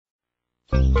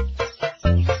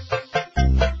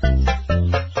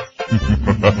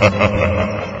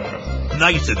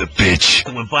Nice of the bitch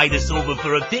to invite us over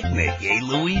for a picnic, eh,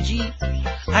 Luigi?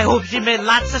 I hope she made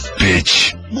lots of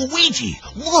bitch. Luigi,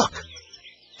 look!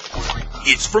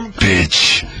 It's from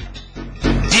bitch.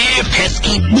 Dear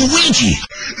pesky Luigi!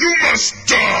 You must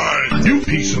die, you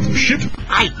piece of shit!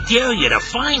 I dare you to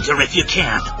find her if you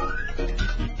can.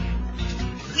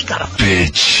 We gotta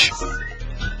bitch.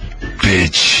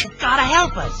 Bitch. You gotta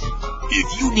help us.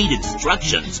 If you need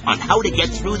instructions on how to get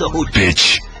through the hood,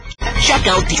 bitch. Check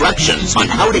out the instructions on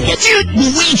how to get through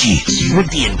Luigi with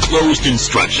the enclosed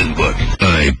instruction book.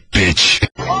 I bitch.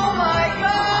 Oh my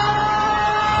God!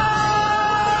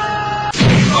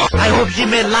 I hope she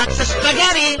made lots of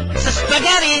spaghetti.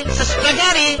 Spaghetti.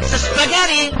 Spaghetti.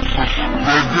 Spaghetti.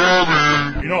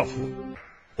 Spaghetti. Enough,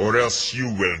 or else you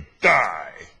will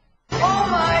die. Oh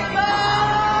my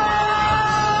God!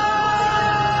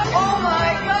 Oh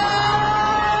my God!